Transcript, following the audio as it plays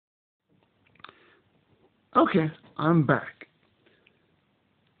Okay, I'm back.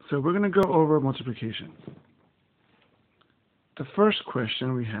 So we're going to go over multiplication. The first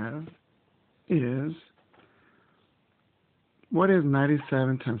question we have is, what is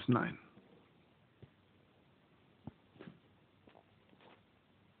 97 times 9?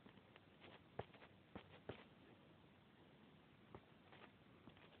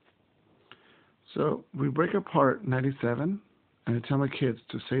 So we break apart 97, and I tell my kids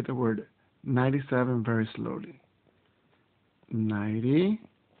to say the word 97 very slowly.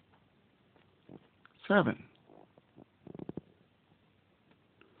 97.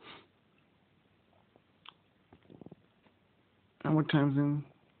 And we're times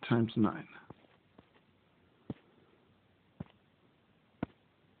 9.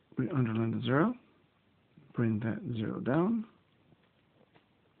 We underline the 0, bring that 0 down.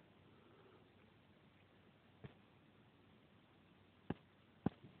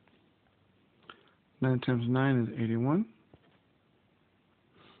 Nine times 9 is 81.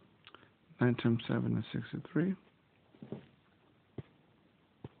 9 times 7 is 63.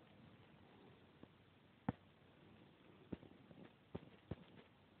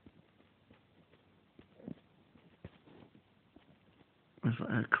 If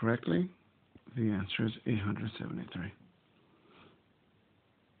I add correctly, the answer is 873.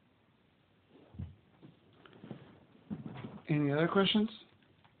 Any other questions?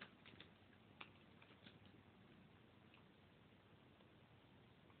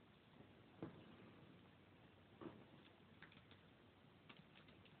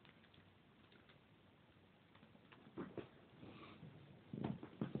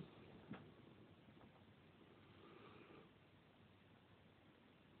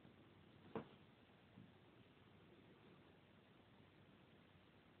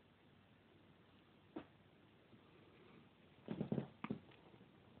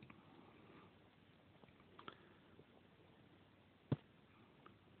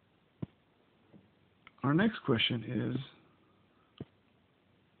 Our next question is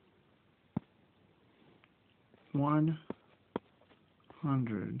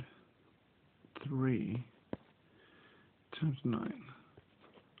 103 times 9.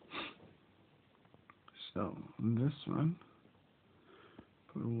 So this one,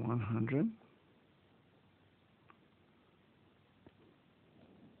 put 100.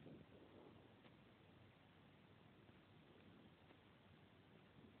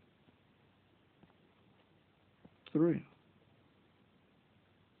 Three.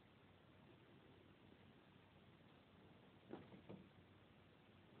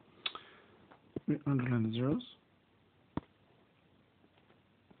 We underline the zeros.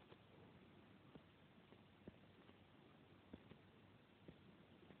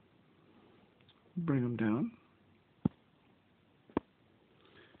 Bring them down.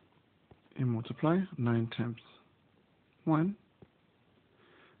 And multiply. 9 times 1.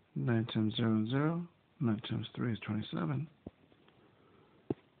 9 times 0 is 0. 9 times 3 is 27.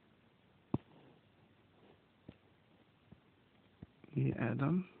 You add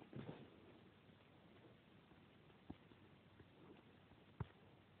them.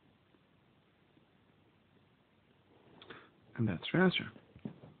 And that's your answer.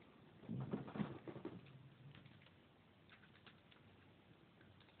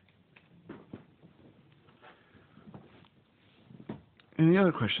 Any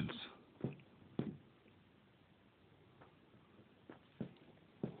other questions?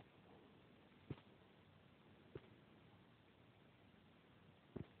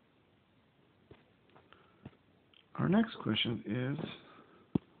 Our next question is,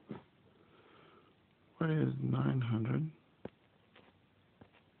 what is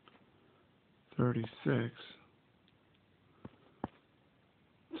 936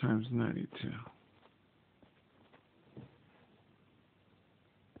 times 92?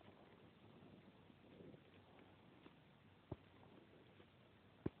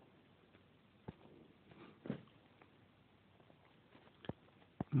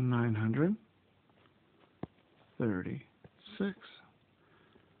 Nine hundred 36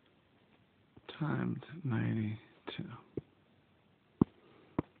 times 92.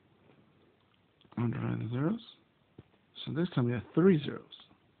 Underline the zeros. So this time we have 3 zeros.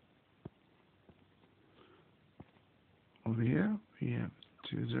 Over here we have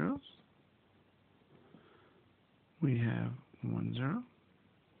 2 zeros. We have 1 0.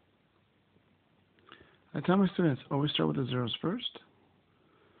 I tell my students, always start with the zeros first.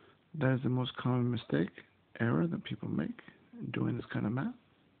 That is the most common mistake, error that people make doing this kind of math.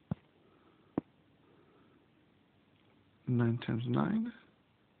 9 times 9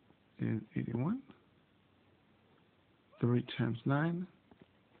 is 81. 3 times 9,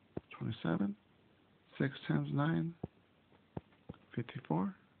 27. 6 times 9,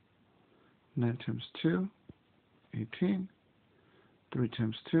 54. 9 times 2, 18. 3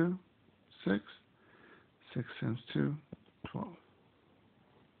 times 2, 6. 6 times 2, 12.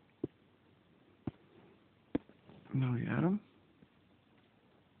 Now we add them.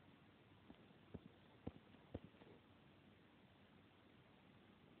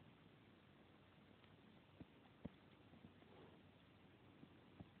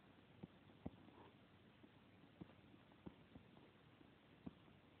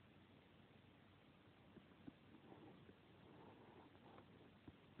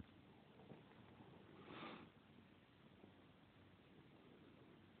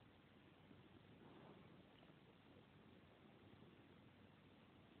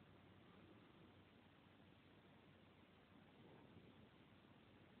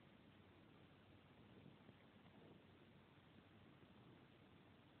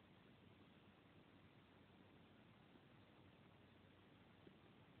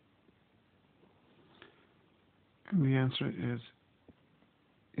 And the answer is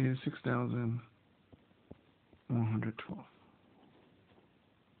 86,112.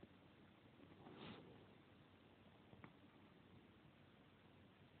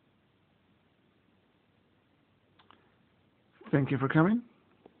 Thank you for coming,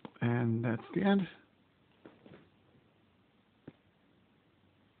 and that's the end.